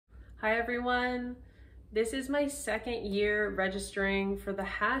Hi everyone, this is my second year registering for the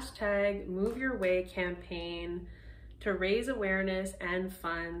hashtag Move Your Way campaign to raise awareness and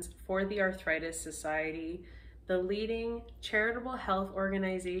funds for the Arthritis Society, the leading charitable health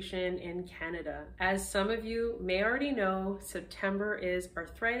organization in Canada. As some of you may already know, September is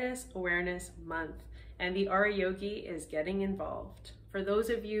Arthritis Awareness Month, and the RA Yogi is getting involved. For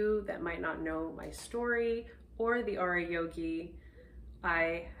those of you that might not know my story or the RA Yogi,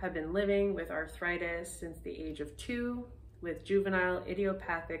 I have been living with arthritis since the age of 2, with juvenile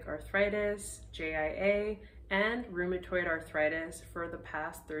idiopathic arthritis, JIA, and rheumatoid arthritis for the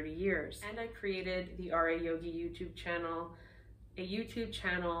past 30 years. And I created the RA Yogi YouTube channel, a YouTube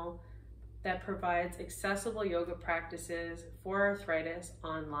channel that provides accessible yoga practices for arthritis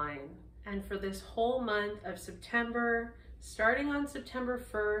online. And for this whole month of September, starting on September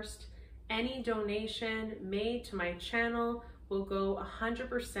 1st, any donation made to my channel will go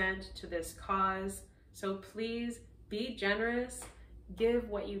 100% to this cause. So please be generous, give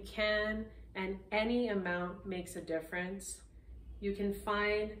what you can, and any amount makes a difference. You can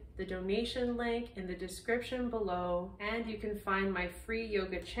find the donation link in the description below, and you can find my free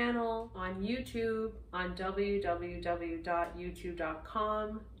yoga channel on YouTube on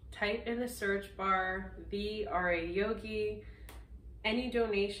www.youtube.com. Type in the search bar, the RA Yogi. Any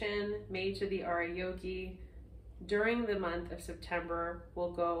donation made to the RA Yogi during the month of September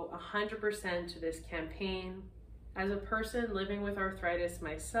will go 100% to this campaign. As a person living with arthritis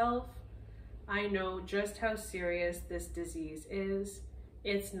myself, I know just how serious this disease is.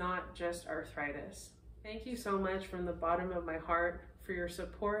 It's not just arthritis. Thank you so much from the bottom of my heart for your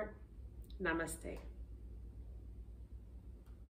support. Namaste.